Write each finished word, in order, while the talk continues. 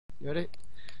You ready?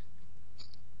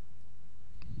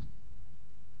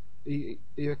 Are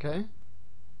you okay?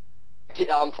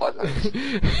 Yeah, I'm fine.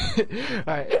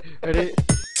 Alright, ready?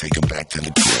 Take him back to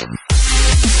the crib.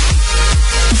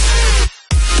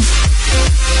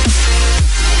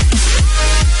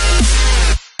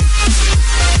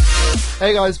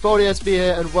 Hey guys, Baldy SB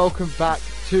here, and welcome back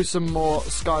to some more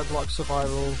Skyblock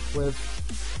Survival with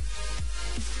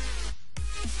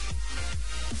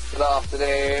Good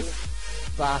afternoon.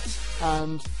 that,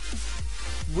 and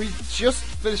we just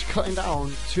finished cutting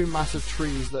down two massive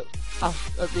trees that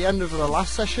at the end of the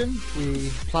last session we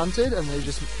planted, and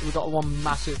we got one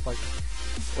massive, like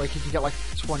you can get like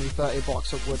 20-30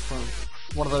 blocks of wood from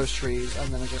one of those trees,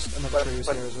 and then just another tree was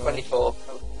here as well. 24.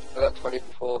 I got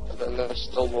 24, and then there's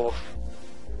still more.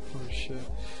 Oh shit.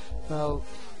 Well,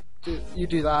 you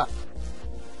do that,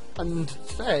 and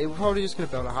today we're probably just going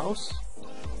to build a house.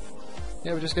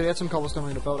 Yeah, we're just going to get some cobblestone, we're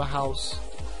going to build a house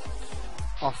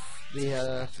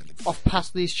off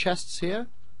past these chests here.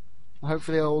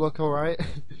 Hopefully it'll look alright.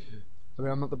 I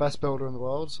mean, I'm not the best builder in the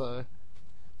world, so...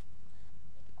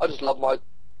 I just love my...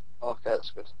 Okay, that's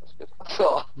good, that's good.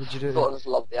 What'd you do? I thought I just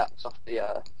loved the axe off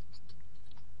the,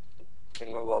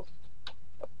 thing above.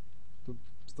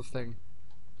 The thing.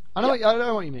 I know what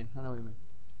you mean, I know what you mean.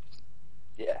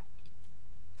 Yeah.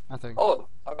 I think. Oh,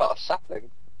 I got a sapling.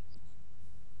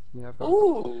 Yeah, I've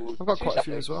Ooh, got two quite a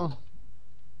few saplings. as well.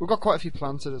 We've got quite a few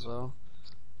planted as well.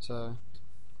 So...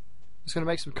 Just gonna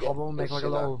make some cobble and make like a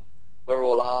little... We're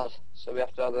all hard, so we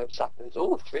have to have those saplings.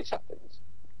 Oh, 3 saplings.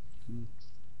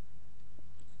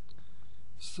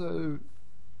 So,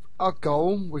 our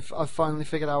goal, I've finally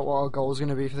figured out what our goal is going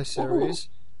to be for this series.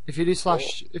 If you do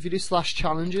slash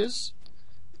challenges,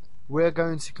 we're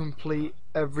going to complete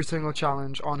every single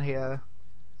challenge on here,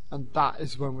 and that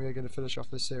is when we are going to finish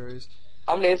off this series.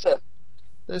 How many is it?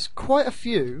 There's quite a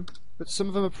few, but some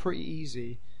of them are pretty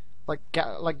easy, like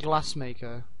glass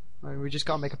maker. I mean, we just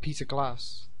got to make a piece of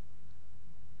glass.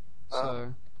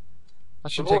 So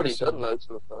that should We've take already us. done loads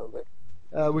of them, haven't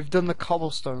we? We've done the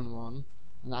cobblestone one,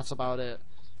 and that's about it.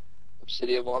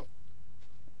 Obsidian one.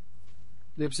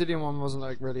 The obsidian one wasn't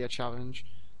like really a challenge.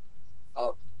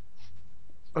 Oh.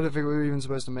 I don't think we were even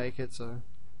supposed to make it, so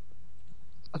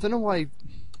I don't know why.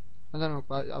 I don't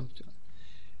know.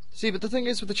 See, but the thing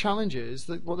is with the challenges,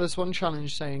 there's one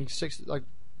challenge saying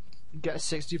get a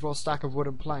 64 stack of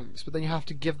wooden planks, but then you have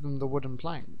to give them the wooden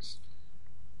planks.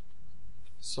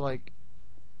 So like,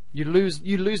 you lose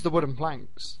the wooden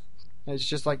planks. It's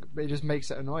just like, it just makes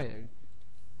it annoying.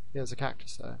 Yeah, there's a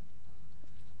cactus there.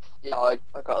 Yeah, I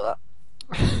got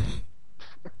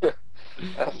that.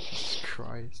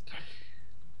 Christ.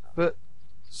 But,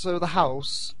 so the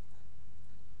house,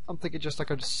 I'm thinking just like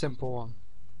a simple one.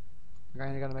 I'm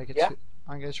only gonna make it. Yeah.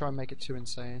 I'm gonna try and make it too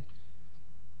insane.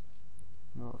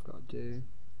 What I've got to do.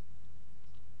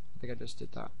 I think I just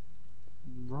did that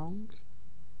wrong.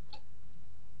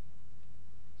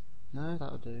 No,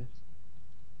 that'll do.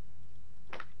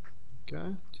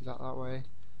 Go. Do that way.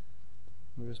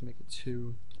 We'll just make it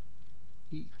 2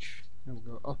 each. And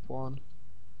we'll go up 1.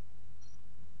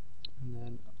 And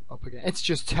then up again. It's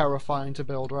just terrifying to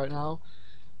build right now.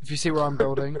 If you see where I'm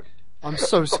building, I'm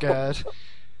so scared.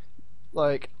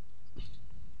 Like,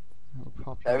 I'll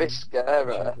pop you Very in.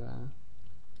 scary. There.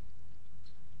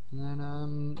 And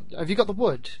then, have you got the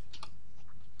wood?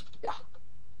 Yeah.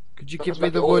 Could you But give let's me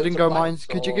make the it all wood and into go mine? planks,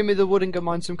 Could you or- give me the wood and go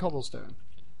mine some cobblestone?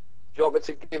 Do you want me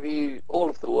to give you all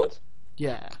of the wood?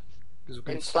 Yeah. 'Cause we're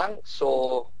gonna In planks,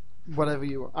 or whatever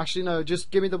you want. Actually, no. Just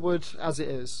give me the wood as it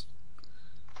is.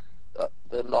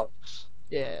 the logs?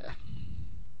 Yeah.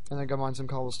 And then go mine some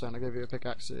cobblestone. I'll give you a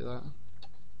pickaxe to do that.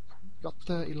 Got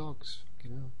 30 logs.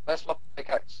 You know. Where's my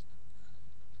pickaxe?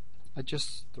 I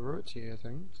just threw it to you, I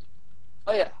think.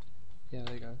 Oh yeah. Yeah,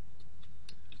 there you go.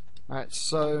 Alright,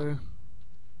 so I'm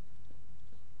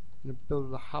gonna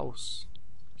build a house.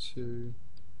 2,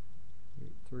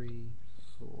 3,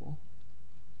 4.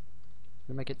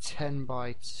 Gonna make it 10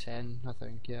 by 10, I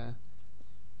think, yeah.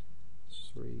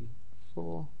 3,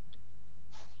 4.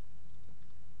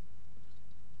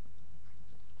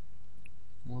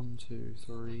 1, 2,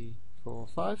 3, 4,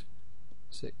 5,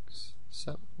 6,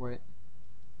 7. Wait.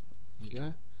 There you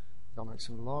go. Gotta make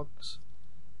some logs.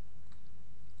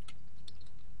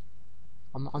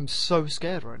 I'm so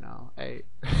scared right now. 8,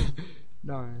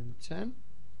 9, 10.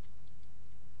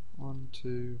 1,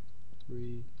 2,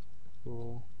 3,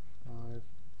 4, 5,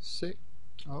 6.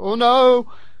 Oh no!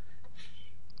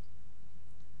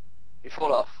 You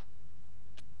fall off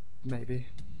Maybe.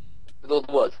 with all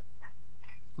the wood.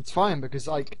 It's fine because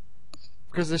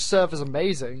this server's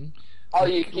amazing. Oh,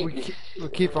 you We keep.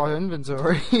 keep our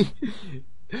inventory.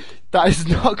 That is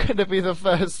not going to be the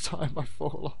first time I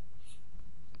fall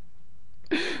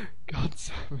off. God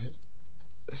damn it.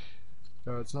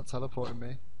 No, it's not teleporting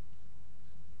me.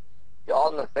 You're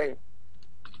on the thing.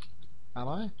 Am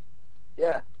I?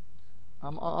 Yeah.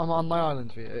 I'm on my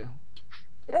island for you.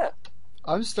 Yeah.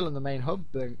 I'm still in the main hub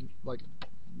thing, like,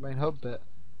 main hub bit.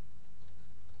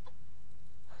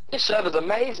 This server's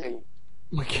amazing.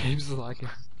 My game's lagging.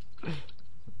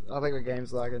 I think my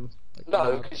game's lagging. Like,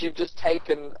 No, mad. because you've just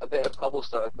taken a bit of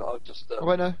cobblestone that I've just Oh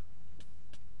wait, no.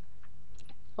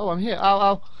 Oh, I'm here. Ow,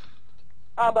 ow.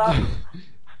 How about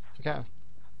Okay.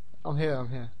 I'm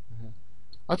here.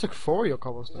 I took 4 of your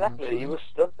cobblestone. exactly? actually. You were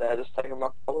stood there just taking my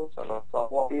cobblestone. I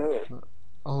thought, what are you doing?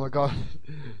 Oh my god.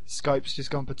 Skype's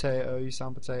just gone potato. You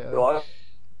sound potato. Right.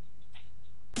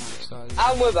 Excited.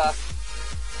 And we're back.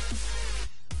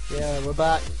 Yeah, we're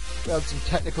back. We had some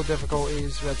technical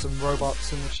difficulties. We had some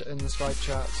robots in the Skype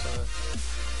chat, so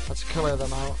had to clear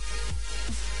them out.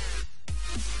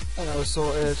 And I was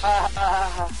sorted.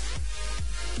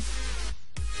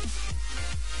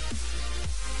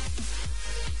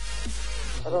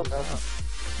 I don't know.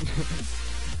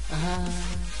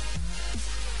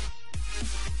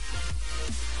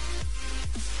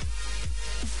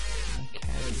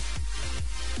 Okay.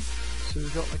 So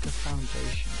we've got like a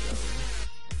foundation going.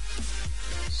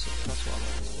 So that's what I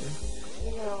want to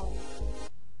do.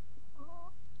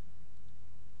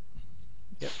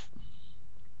 Yep.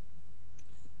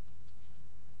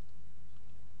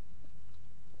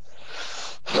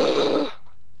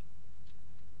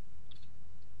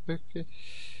 Okay.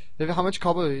 How much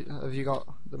cobble have you got?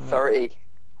 At the minute? 30.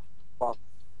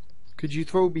 Could you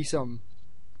throw me some?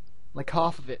 Like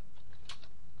half of it.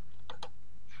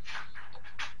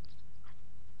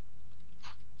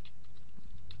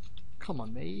 Come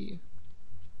on, mate.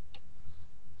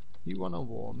 You wanna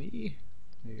war me?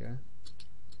 There you go.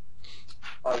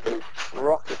 I will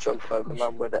rocket jump over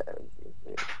man with it.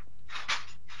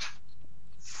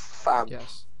 Fam,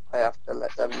 Yes. I have to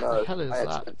let them know. The hell is I had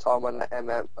that? spent time on the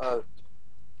MMO.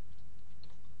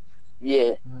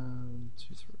 Yeah.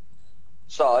 2, 3.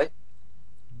 Sorry.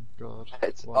 God.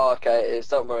 It's, What? oh, okay, it is,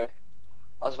 don't worry.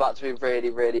 I was about to be really,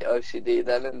 really OCD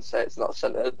then and say it's not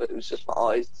centered, but it was just my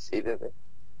eyes deceiving me.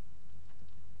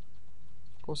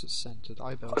 Of course it's centered.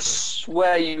 I built I it.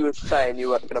 swear you were saying you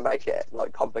weren't going to make it,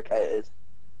 like, complicated.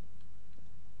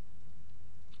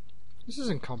 This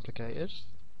isn't complicated.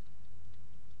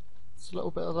 It's a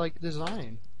little bit of like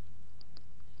design.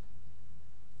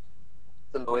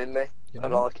 It's annoying me. You I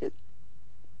know? like it.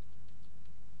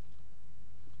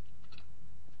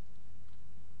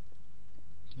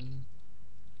 You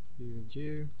and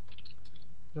you.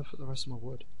 I'll put the rest of my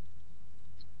wood.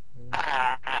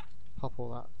 Pop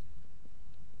all that.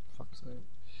 Fuck's sake.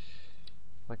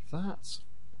 Like that.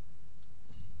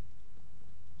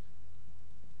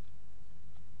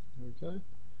 There we go.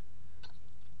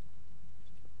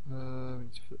 We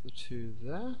need to put the 2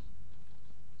 there.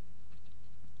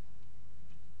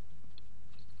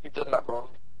 You've done that wrong.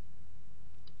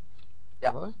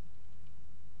 Yeah. Have I?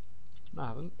 No, I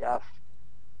haven't. Yeah.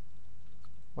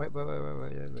 Wait.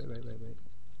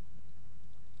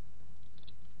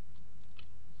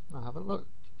 I haven't. Look.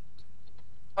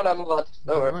 Oh no, my bad.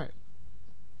 Don't worry. Right.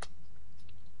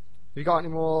 Have you got any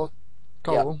more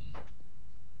coal?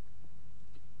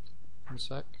 One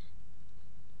sec.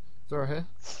 Throw here.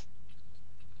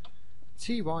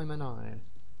 TY-man-I.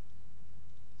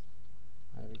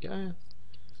 There we go.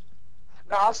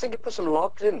 No, I was thinking put some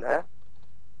logs in there.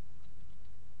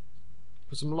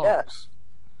 Put some Yeah. logs.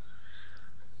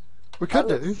 We could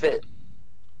That would do. fit.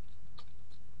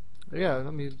 Yeah,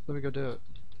 let me go do it.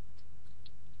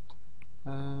 I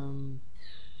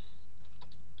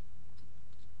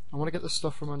want to get the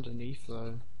stuff from underneath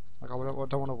though. Like I don't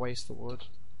want to waste the wood.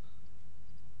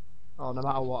 Oh, no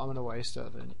matter what, I'm gonna waste it. I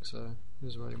think so. It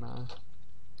doesn't really matter.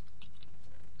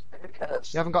 Who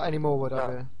cares? You haven't got any more wood, have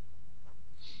No. you?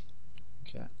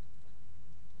 Okay.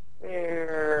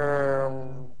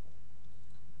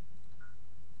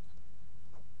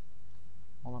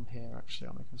 While I'm here, actually,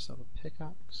 I'll make myself a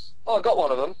pickaxe. Oh, I got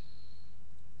one of them.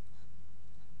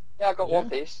 Yeah, I got Yeah? one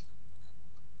piece.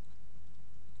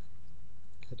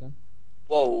 Okay, done.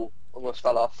 Whoa, almost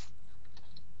fell off.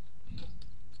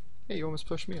 Hey, you almost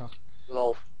pushed me off.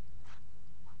 Lol.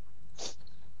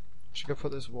 Should go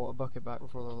put this water bucket back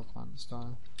before the other plants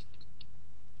die.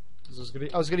 'Cause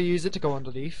I was gonna use it to go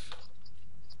underneath.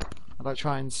 I'd like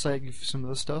try and save some of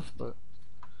the stuff, but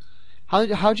how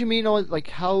do you mean? Like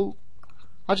how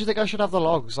do you think I should have the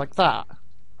logs like that?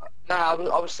 Nah,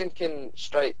 I was thinking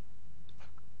straight.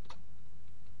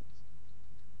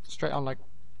 Straight on like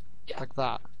Yeah. like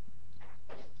that.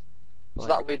 So Like,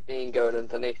 that would mean going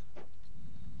underneath.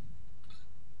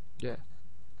 yeah.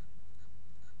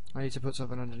 I need to put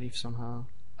something underneath somehow.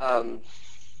 Um,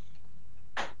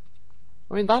 I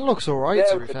mean, that looks alright, yeah,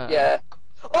 to we be could, fair. yeah.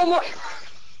 Oh my!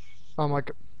 Oh my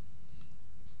god.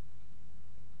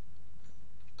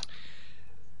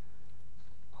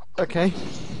 Okay.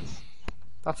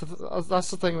 That's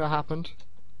the thing that happened.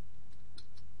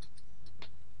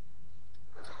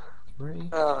 3.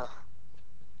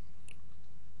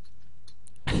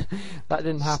 That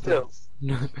didn't happen. Still.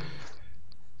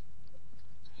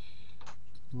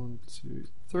 1, 2,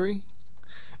 3.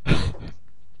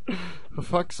 For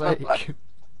fuck's Okay. sake.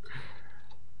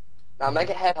 Now make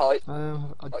it head height.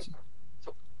 Wait.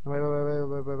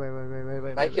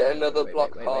 Make it another wait,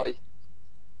 block wait, high. wait.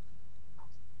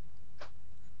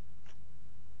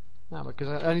 No,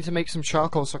 because I need to make some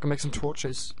charcoal so I can make some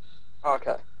torches.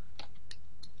 Okay.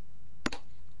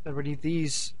 I really need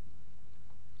these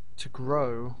to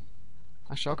grow.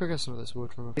 Actually, I'll go get some of this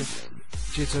wood from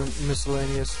due to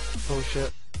miscellaneous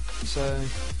bullshit. So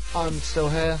I'm still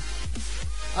here.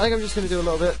 I think I'm just gonna do a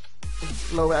little bit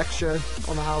extra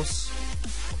on the house.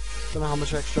 Don't know how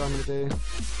much extra I'm gonna do.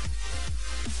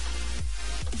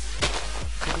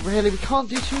 But really, we can't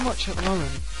do too much at the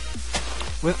moment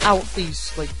without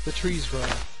these, like, the trees growing.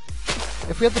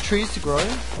 If we had the trees to grow,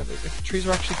 if the trees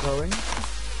were actually growing,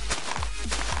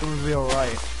 it would be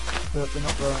alright. But they're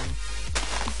not growing.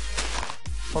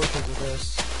 Probably because of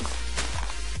this.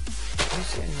 I don't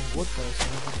see any more wood though, so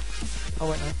oh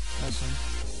wait, no. That's some.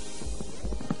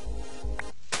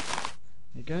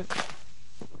 There you go.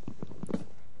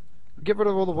 Get rid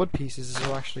of all the wood pieces, this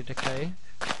will actually decay.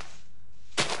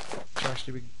 Which will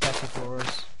actually be better for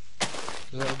us.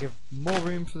 Because that will give more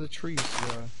room for the trees to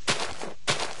grow.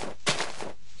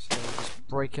 So we're just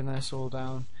breaking this all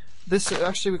down. This,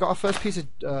 actually, we got our first piece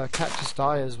of cactus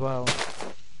dye as well.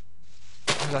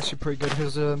 Which is actually pretty good,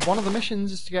 because one of the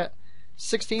missions is to get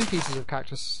 16 pieces of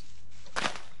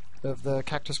the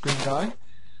cactus green dye.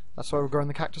 That's why we're growing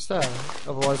the cactus there.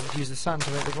 Otherwise we'd use the sand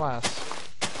to make the glass.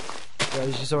 Yeah,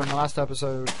 as you saw in the last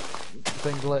episode, the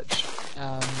thing glitched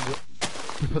and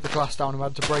we put the glass down and we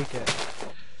had to break it.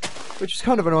 Which is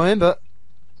kind of annoying, but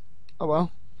oh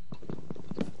well.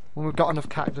 When we've got enough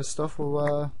cactus stuff,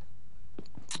 we'll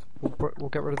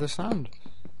get rid of the sand.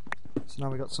 So now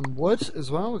we got some wood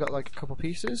as well. We got like a couple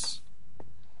pieces,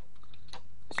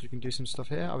 so we can do some stuff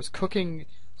here. I was cooking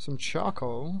some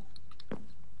charcoal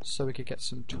so we could get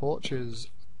some torches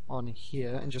on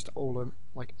here and just all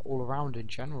around in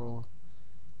general.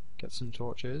 Get some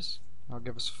torches. That'll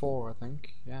give us 4, I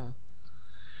think. Yeah,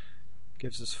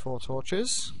 gives us 4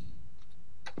 torches.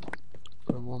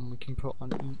 And one we can put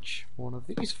on each one of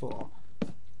these 4.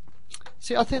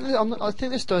 See, I think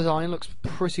this design looks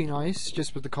pretty nice,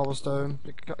 just with the cobblestone.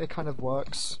 It kind of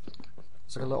works.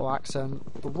 It's like a little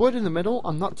accent. The wood in the middle,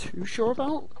 I'm not too sure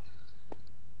about.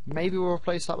 Maybe we'll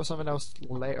replace that with something else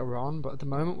later on, but at the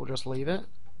moment we'll just leave it.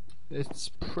 It's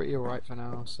pretty alright for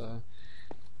now. So,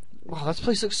 wow, this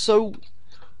place looks so.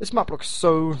 This map looks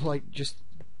so just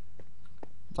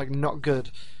not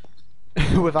good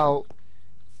without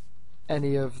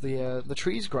any of the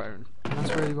trees grown. And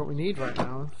that's really what we need right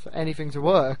now for anything to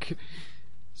work.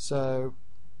 So,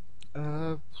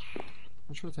 I'm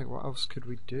trying to think, what else could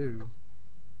we do?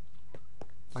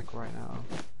 Like right now,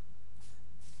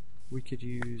 we could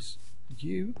use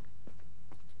you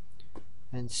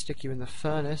and stick you in the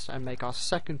furnace and make our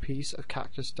second piece of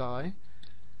cactus dye.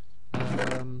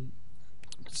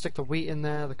 Stick the wheat in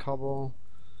there, the cobble.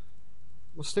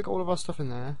 We'll stick all of our stuff in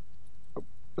there,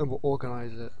 and we'll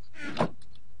organise it.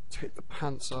 Take the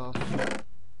pants off.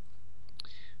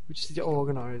 We just need to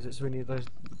organise it, so we need the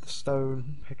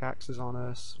stone pickaxes on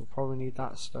us. We'll probably need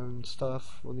that stone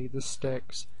stuff. We'll need the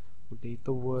sticks. We'll need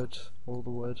the wood, all the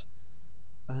wood.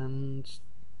 And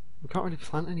we can't really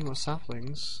plant any more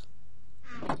saplings.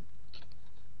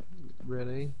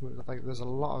 Really, like there's a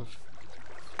lot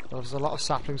of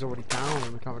saplings already down,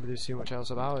 and we can't really do too much else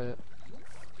about it.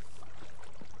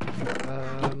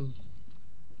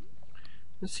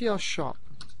 Let's see our shop.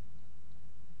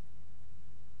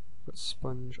 Got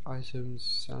sponge items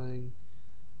selling.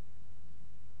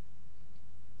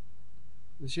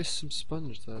 There's just some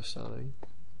sponge they're selling.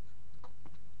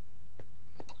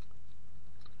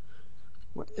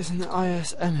 What isn't the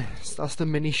ISMS? That's the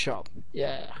mini shop.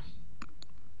 Yeah.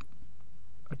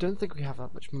 I don't think we have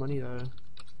that much money though.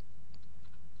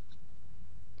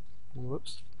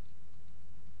 Whoops.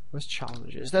 Where's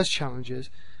challenges? There's challenges.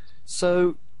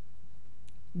 So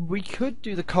we could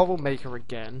do the cobble maker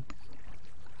again.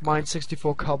 Mine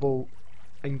 64 cobble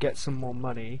and get some more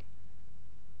money.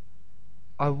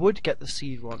 I would get the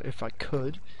seed one if I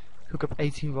could, hook up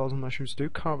 18 rolls of mushrooms to do.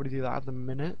 Can't really do that at the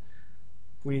minute.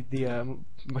 We need the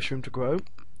mushroom to grow.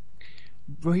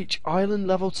 Reach island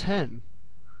level 10,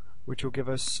 which will give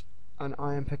us an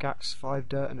iron pickaxe, 5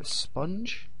 dirt, and a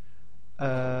sponge.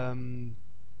 Just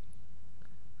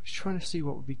trying to see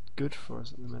what would be good for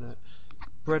us at the minute.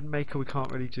 Bread maker we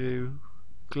can't really do.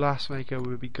 Glass maker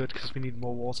would be good because we need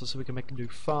more water so we can make a new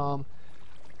farm.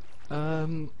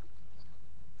 But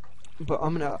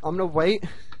I'm gonna wait.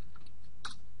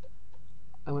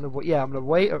 I'm gonna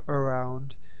wait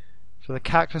around for the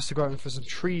cactus to grow and for some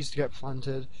trees to get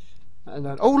planted, and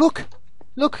then look!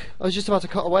 I was just about to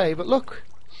cut away, but look,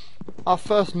 our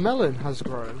first melon has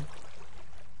grown.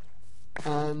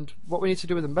 And what we need to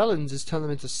do with the melons is turn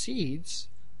them into seeds,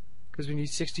 because we need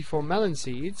 64 melon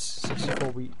seeds,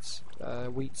 64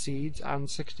 wheat seeds, and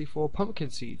 64 pumpkin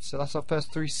seeds. So that's our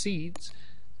first 3 seeds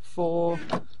for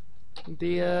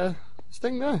the this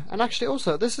thing there. And actually,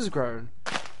 also this has grown,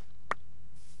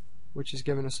 which is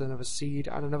giving us another seed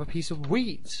and another piece of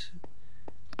wheat,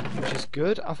 which is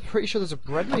good. I'm pretty sure there's a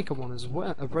bread maker one as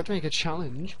well, a bread maker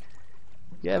challenge.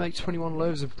 Yeah, make 21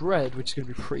 loaves of bread, which is going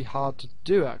to be pretty hard to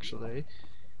do actually,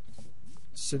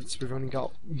 since we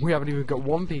haven't even got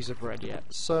 1 piece of bread yet.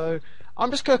 So I'm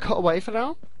just going to cut away for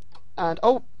now, and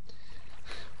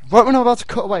right when I'm about to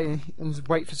cut away and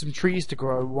wait for some trees to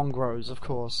grow, one grows, of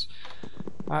course.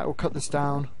 Alright, we'll cut this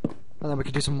down, and then we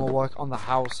can do some more work on the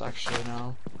house actually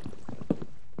now,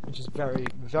 which is very,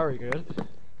 very good.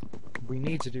 We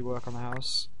need to do work on the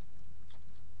house.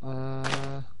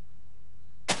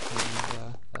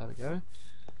 There we go.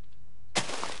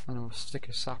 And we'll stick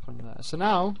a sap on there. So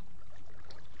now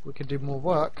we can do more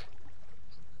work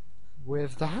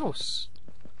with the house.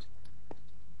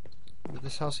 With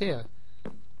this house here.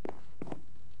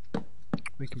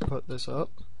 We can put this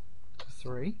up to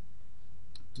 3.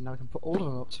 And now we can put all of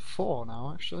them up to 4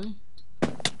 now actually.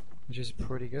 Which is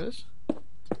pretty good. As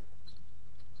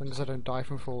long as I don't die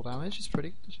from fall damage, it's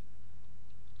pretty good.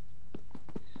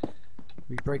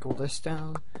 We break all this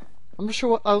down. I'm not sure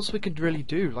what else we could really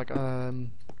do, like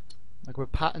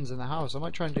with patterns in the house. I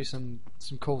might try and do some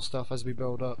cool stuff as we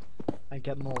build up and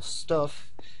get more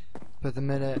stuff. But at the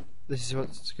minute, this is what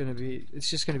it's gonna be. It's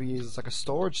just gonna be used as like a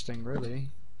storage thing, really,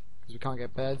 because we can't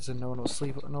get beds and no one else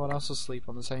will sleep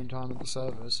on the same time at the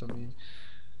server. So I mean,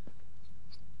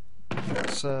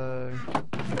 so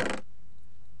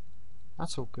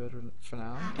that's all good for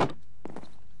now.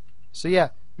 So yeah.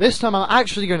 This time I'm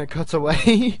actually going to cut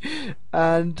away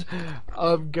and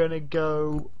I'm going to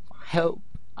go help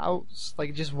out,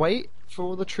 like just wait for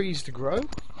all the trees to grow,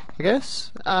 I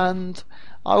guess, and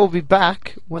I will be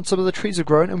back when some of the trees are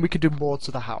grown and we can do more to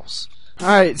the house.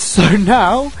 Alright, so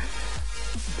now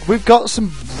we've got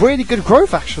some really good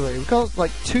growth actually. We've got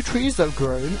like 2 trees that have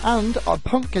grown, and our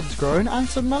pumpkin's grown, and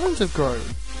some melons have grown.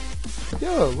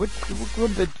 Yo,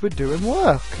 we're doing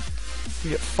work. We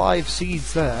get 5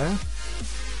 seeds there.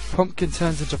 Pumpkin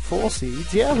turns into 4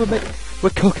 seeds. Yeah, we're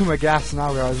cooking with gas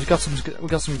now, guys. We got some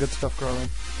good stuff growing.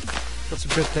 Got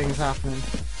some good things happening.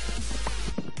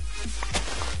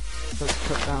 Let's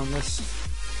cut down this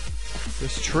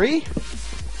tree,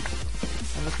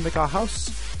 and let's make our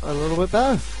house a little bit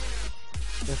better.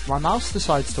 If my mouse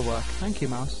decides to work, thank you,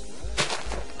 mouse.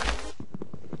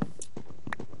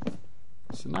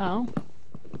 So now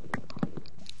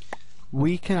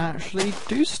we can actually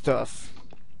do stuff.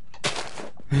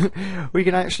 We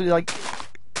can actually like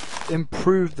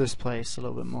improve this place a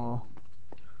little bit more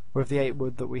with the 8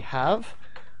 wood that we have.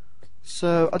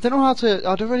 So I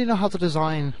don't really know how to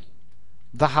design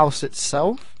the house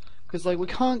itself, because like we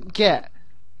can't get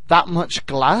that much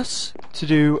glass to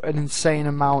do an insane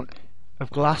amount of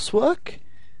glass work.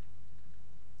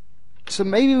 So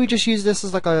maybe we just use this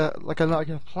as like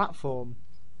a platform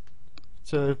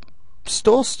to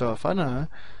store stuff. I don't know.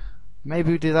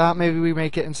 Maybe we do that. Maybe we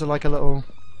make it into like a little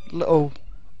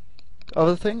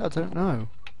other thing. I don't know.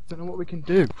 I don't know what we can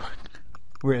do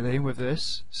really with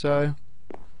this. So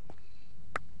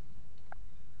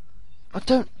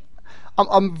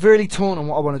I'm really torn on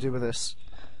what I want to do with this.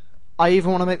 I either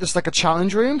want to make this like a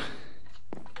challenge room,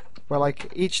 where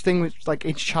like each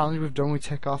challenge we've done we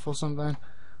tick off or something,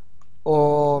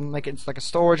 or make it into like a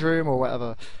storage room or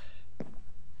whatever.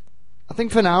 I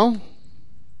think for now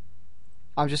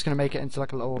I'm just going to make it into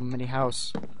like a little mini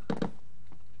house.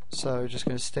 So just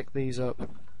going to stick these up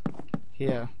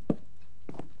here.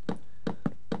 I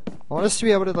want us to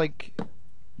be able to like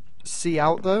see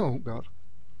out though. Oh god.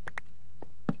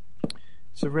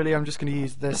 So really I'm just going to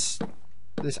use this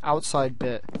outside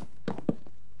bit.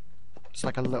 It's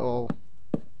like a little,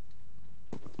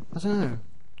 I don't know.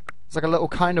 It's like a little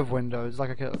kind of window. It's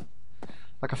like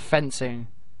a fencing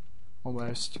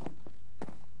almost,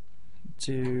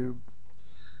 to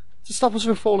stop us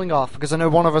from falling off, because I know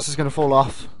one of us is going to fall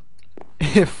off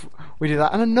if we do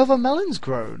that. And another melon's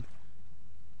grown.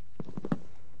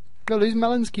 No, these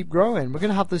melons keep growing. We're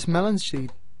going to have this melon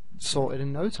seed sorted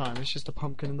in no time. It's just a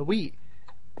pumpkin and the wheat.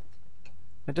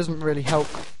 It doesn't really help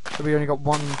that we only got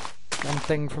one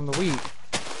thing from the wheat.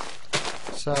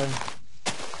 So,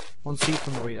 one seed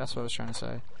from the wheat, that's what I was trying to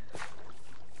say.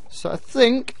 So I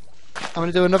think I'm going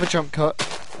to do another jump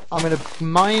cut. I'm going to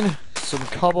mine some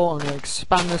cobble. I'm going to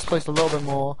expand this place a little bit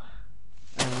more.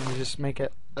 And I'm going to just make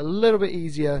it a little bit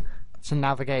easier to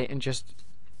navigate and just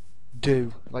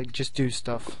do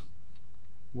stuff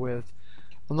with.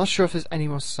 I'm not sure if there's any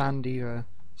more sand either,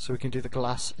 so we can do the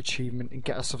glass achievement and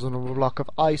get ourselves another block of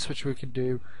ice, which we can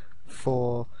do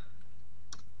for.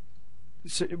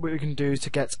 So what we can do to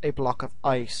get a block of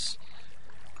ice.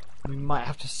 We might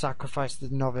have to sacrifice the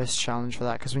novice challenge for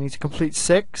that because we need to complete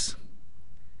 6,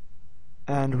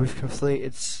 and we've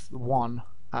completed 1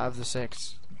 out of the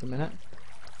 6 at the minute.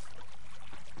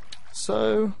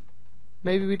 So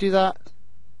maybe we do that.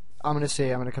 I'm gonna see.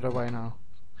 I'm gonna cut away now.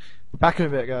 Back in a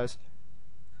bit, guys.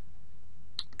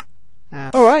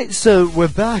 Alright, so we're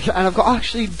back, and I've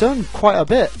actually done quite a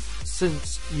bit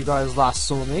since you guys last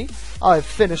saw me. I've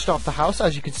finished off the house,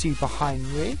 as you can see behind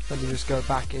me. Let me just go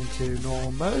back into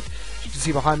normal mode. As you can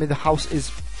see behind me, the house is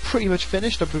pretty much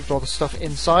finished. I've moved all the stuff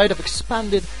inside. I've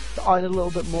expanded the island a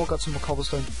little bit more, got some more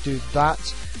cobblestone to do that.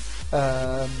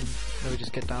 Let me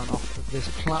just get down off of this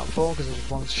platform, because I just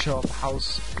wanted to show off the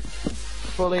house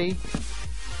fully.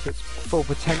 Its full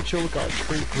potential. We've got a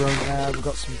tree grown there. We've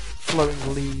got some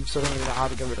floating leaves. I don't really know how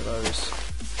to get rid of those.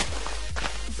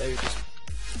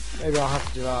 Maybe I'll have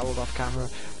to do that all off camera.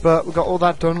 But we've got all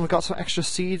that done. We've got some extra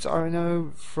seeds. I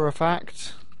know for a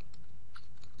fact.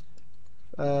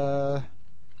 There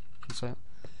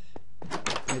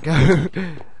you go.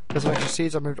 There's some extra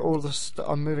seeds. I'm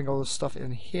moving all the stuff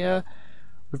in here.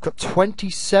 We've got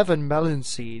 27 melon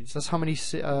seeds. That's how many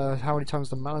times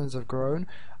the melons have grown.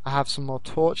 I have some more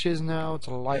torches now to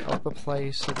light up the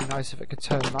place. It'd be nice if it could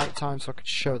turn nighttime so I could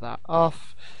show that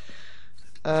off.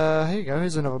 Here you go.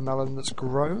 Here's another melon that's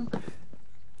grown.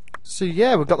 So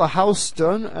yeah, we've got the house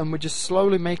done, and we're just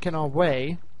slowly making our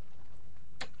way.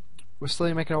 We're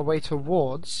slowly making our way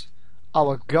towards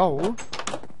our goal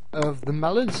of the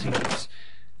melon seeds.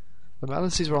 The melon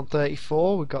seeds are on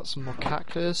 34. We've got some more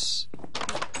cactus.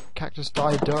 Cactus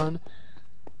dye done.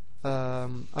 I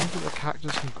don't think the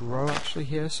cactus can grow actually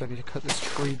here, so I need to cut this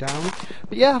tree down.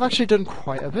 But yeah, I've actually done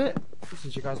quite a bit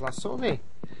since you guys last saw me,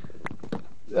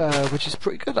 which is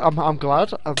pretty good. I'm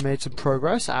glad I've made some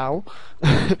progress. Ow,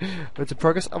 made some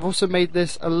progress. I've also made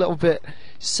this a little bit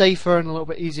safer and a little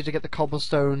bit easier to get the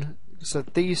cobblestone. So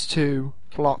these 2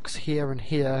 blocks here and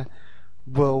here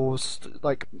will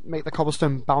make the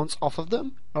cobblestone bounce off of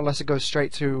them, unless it goes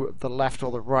straight to the left or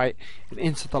the right and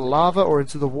into the lava or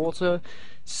into the water.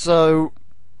 So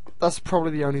that's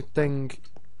probably the only thing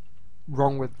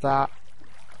wrong with that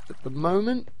at the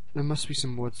moment. There must be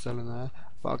some wood still in there,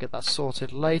 but I'll get that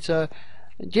sorted later.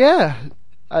 And yeah,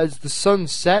 as the sun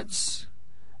sets,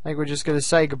 I think we're just going to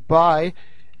say goodbye.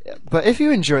 But if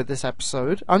you enjoyed this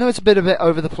episode, I know it's a bit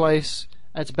over the place,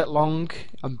 and it's a bit long.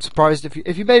 I'm surprised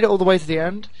if you made it all the way to the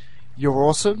end. You're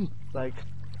awesome. I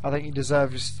think you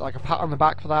deserve just a pat on the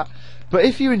back for that. But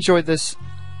if you enjoyed this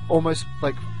almost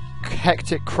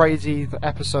hectic, crazy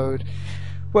episode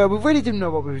where we really didn't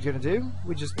know what we were going to do,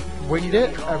 we just winged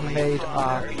it and made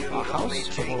our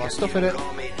house with all our stuff in it.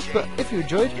 But if you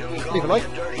enjoyed, leave a like,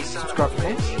 subscribe for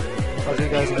more. I'll see you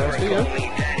guys in the next video.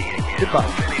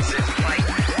 Goodbye.